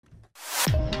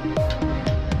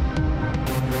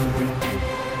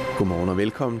Godmorgen og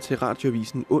velkommen til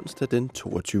Radioavisen onsdag den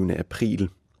 22. april.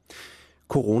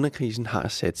 Coronakrisen har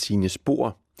sat sine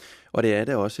spor, og det er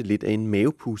da også lidt af en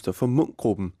mavepuster for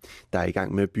Morgen-gruppen, der er i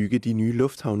gang med at bygge de nye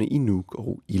lufthavne i Nuuk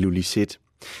og Ilulissat.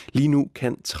 Lige nu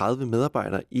kan 30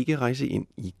 medarbejdere ikke rejse ind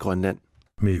i Grønland.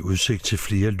 Med udsigt til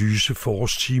flere lyse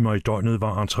forårstimer i døgnet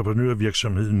var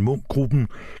entreprenørvirksomheden Morgen-gruppen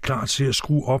klar til at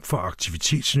skrue op for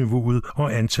aktivitetsniveauet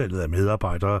og antallet af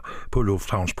medarbejdere på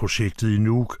lufthavnsprojektet i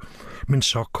Nuuk. Men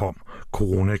så kom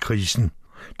coronakrisen.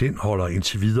 Den holder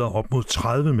indtil videre op mod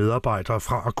 30 medarbejdere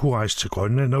fra at kunne rejse til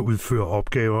Grønland og udføre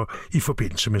opgaver i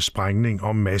forbindelse med sprængning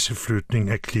og masseflytning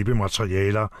af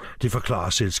klippematerialer. Det forklarer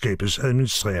selskabets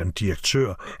administrerende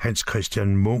direktør Hans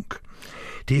Christian Munk.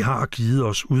 Det har givet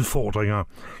os udfordringer.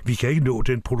 Vi kan ikke nå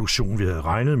den produktion, vi havde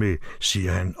regnet med,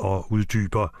 siger han og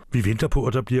uddyber. Vi venter på,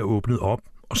 at der bliver åbnet op,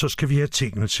 og så skal vi have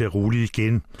tingene til at rulle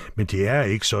igen. Men det er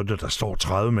ikke sådan, at der står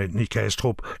 30 mænd i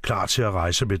Kastrup klar til at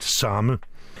rejse med det samme.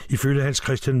 Ifølge Hans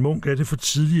Christian Munk er det for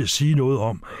tidligt at sige noget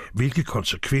om, hvilke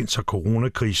konsekvenser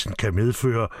coronakrisen kan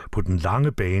medføre på den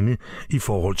lange bane i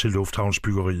forhold til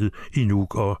lufthavnsbyggeriet i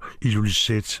Nuuk og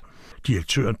Ilulissat.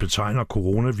 Direktøren betegner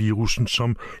coronavirusen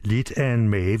som lidt af en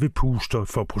mavepuster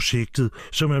for projektet,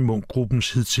 som er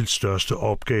Morgen-gruppens hidtil største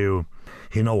opgave.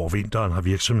 Hen over vinteren har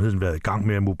virksomheden været i gang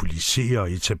med at mobilisere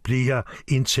og etablere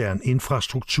intern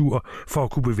infrastruktur for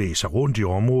at kunne bevæge sig rundt i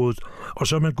området, og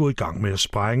så er man gået i gang med at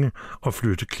sprænge og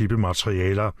flytte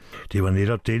klippematerialer. Det var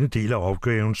netop denne del af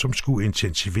opgaven, som skulle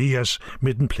intensiveres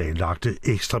med den planlagte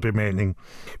ekstra bemanding.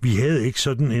 Vi havde ikke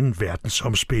sådan en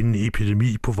verdensomspændende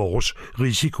epidemi på vores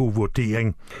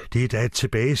risikovurdering. Det er da et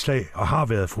tilbageslag og har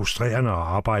været frustrerende at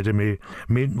arbejde med,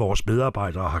 men vores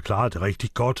medarbejdere har klaret det rigtig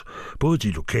godt, både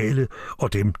de lokale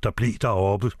og dem, der blev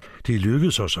deroppe. Det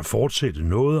lykkedes os at fortsætte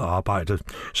noget arbejde,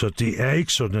 så det er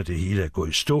ikke sådan, at det hele er gået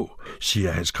i stå,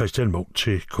 siger Hans Christian Munk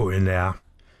til KNR.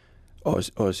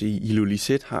 Også i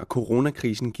Ilulissat har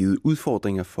coronakrisen givet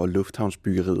udfordringer for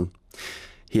lufthavnsbyggeriet.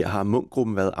 Her har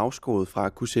Morgen-gruppen været afskåret fra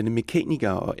at kunne sende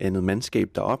mekanikere og andet mandskab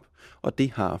derop, og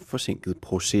det har forsinket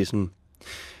processen.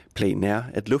 Planen er,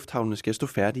 at lufthavnene skal stå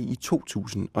færdige i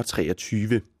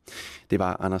 2023. Det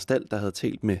var Anders Dahl, der havde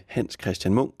talt med Hans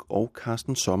Christian Munk, og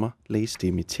Carsten Sommer lagde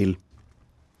stemme til.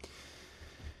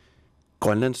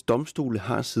 Grønlands domstole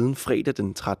har siden fredag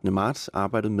den 13. marts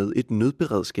arbejdet med et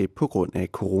nødberedskab på grund af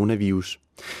coronavirus.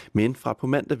 Men fra på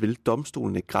mandag vil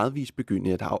domstolene gradvist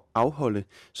begynde at afholde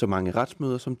så mange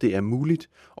retsmøder, som det er muligt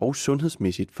og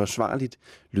sundhedsmæssigt forsvarligt,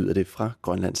 lyder det fra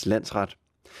Grønlands landsret.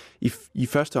 I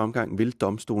første omgang vil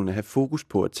domstolene have fokus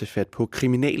på at tage fat på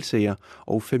kriminalsager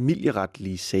og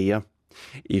familieretlige sager.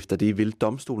 Efter det vil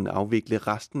domstolen afvikle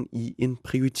resten i en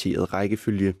prioriteret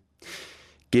rækkefølge.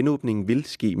 Genåbningen vil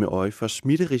ske med øje for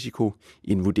smitterisiko,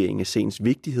 en vurdering af sagens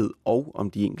vigtighed og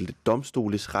om de enkelte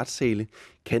domstoles retssale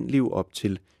kan leve op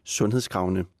til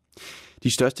sundhedskravene.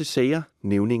 De største sager,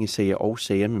 nævningesager og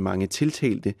sager med mange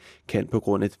tiltalte, kan på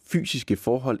grund af fysiske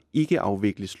forhold ikke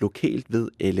afvikles lokalt ved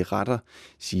alle retter,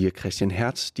 siger Christian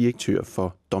Hertz, direktør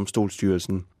for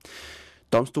Domstolsstyrelsen.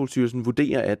 Domstolsstyrelsen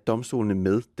vurderer, at domstolene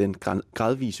med den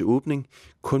gradvise åbning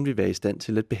kun vil være i stand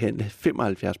til at behandle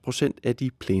 75% af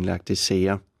de planlagte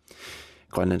sager.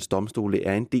 Grønlands domstole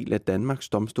er en del af Danmarks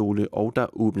domstole, og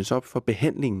der åbnes op for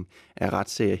behandlingen af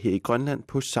retssager her i Grønland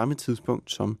på samme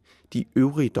tidspunkt som de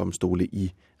øvrige domstole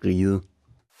i riget.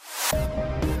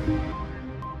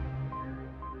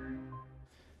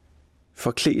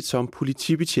 Forklædt som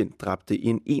politibetjent dræbte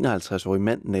en 51-årig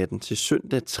mand natten til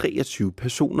søndag 23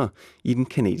 personer i den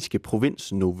kanadiske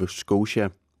provins Nova Scotia.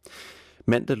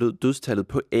 Mandag lød dødstallet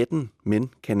på 18, men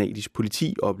kanadisk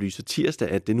politi oplyser tirsdag,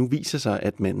 at det nu viser sig,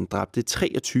 at manden dræbte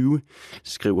 23,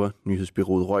 skriver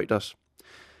nyhedsbureauet Reuters.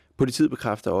 Politiet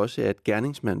bekræfter også, at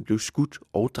gerningsmanden blev skudt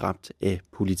og dræbt af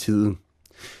politiet.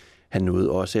 Han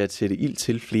nåede også at sætte ild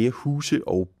til flere huse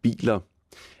og biler.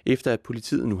 Efter at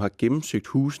politiet nu har gennemsøgt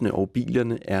husene og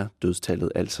bilerne, er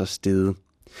dødstallet altså steget.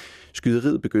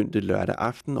 Skyderiet begyndte lørdag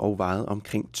aften og varede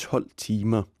omkring 12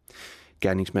 timer.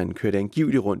 Gerningsmanden kørte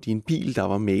angiveligt rundt i en bil, der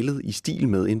var malet i stil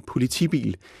med en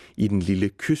politibil i den lille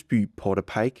kystby Porter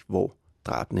Pike, hvor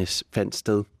drabene fandt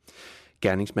sted.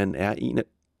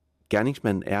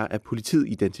 Gerningsmanden er af politiet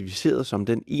identificeret som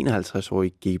den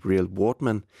 51-årige Gabriel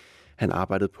Wardman. Han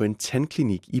arbejdede på en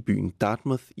tandklinik i byen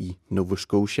Dartmouth i Nova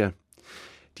Scotia.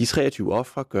 De 23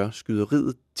 ofre gør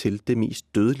skyderiet til det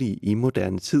mest dødelige i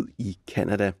moderne tid i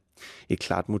Canada. Et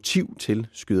klart motiv til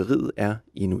skyderiet er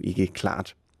endnu ikke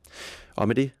klart. Og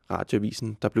med det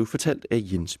Radioavisen, der blev fortalt af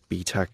Jens Betak.